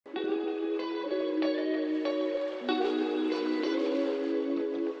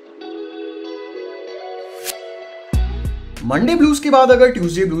Monday blues के बाद अगर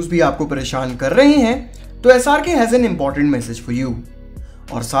ट्यूसडे ब्लूज भी आपको परेशान कर रहे हैं तो SRK has an important message for you.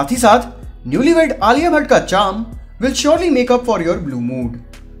 और साथ ही साथ न्यूलीवेड आलिया भट्ट का charm will surely make up for your blue mood.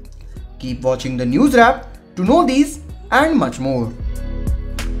 Keep watching the news wrap to know these and much more.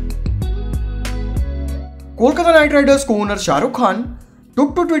 Kolkata Knight Riders co-owner Shah Rukh Khan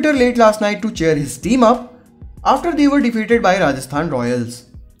took to Twitter late last night to cheer his team up after they were defeated by Rajasthan Royals.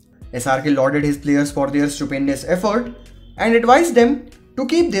 SRK lauded his players for their stupendous effort and advised them to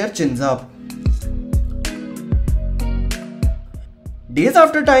keep their chins up. Days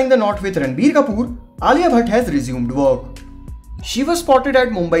after tying the knot with Ranbir Kapoor, Alia Bhatt has resumed work. She was spotted at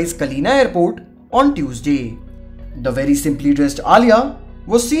Mumbai's Kalina airport on Tuesday. The very simply dressed Alia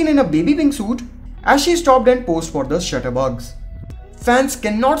was seen in a baby pink suit as she stopped and posed for the shutterbugs. Fans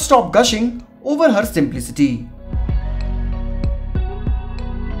cannot stop gushing over her simplicity.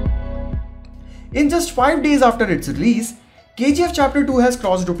 In just 5 days after its release, KGF Chapter 2 has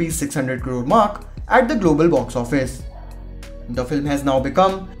crossed ₹600 crore mark at the global box office. The film has now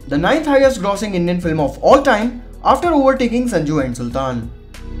become the 9th highest grossing Indian film of all time after overtaking Sanju and Sultan.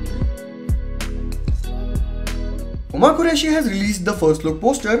 Huma Qureshi has released the first look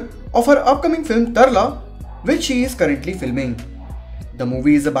poster of her upcoming film Tarla, which she is currently filming. The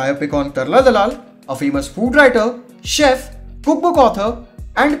movie is a biopic on Tarla Dalal, a famous food writer, chef, cookbook author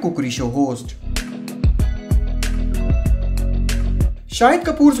and cookery show host. Shahid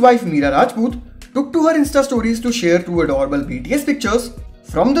Kapoor's wife Meera Rajput took to her Insta stories to share 2 adorable BTS pictures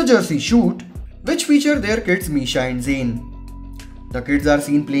from the Jersey shoot, which feature their kids Misha and Zayn. The kids are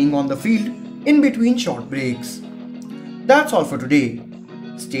seen playing on the field in between short breaks. That's all for today.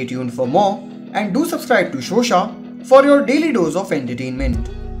 Stay tuned for more and do subscribe to Shosha for your daily dose of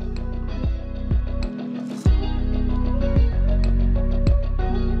entertainment.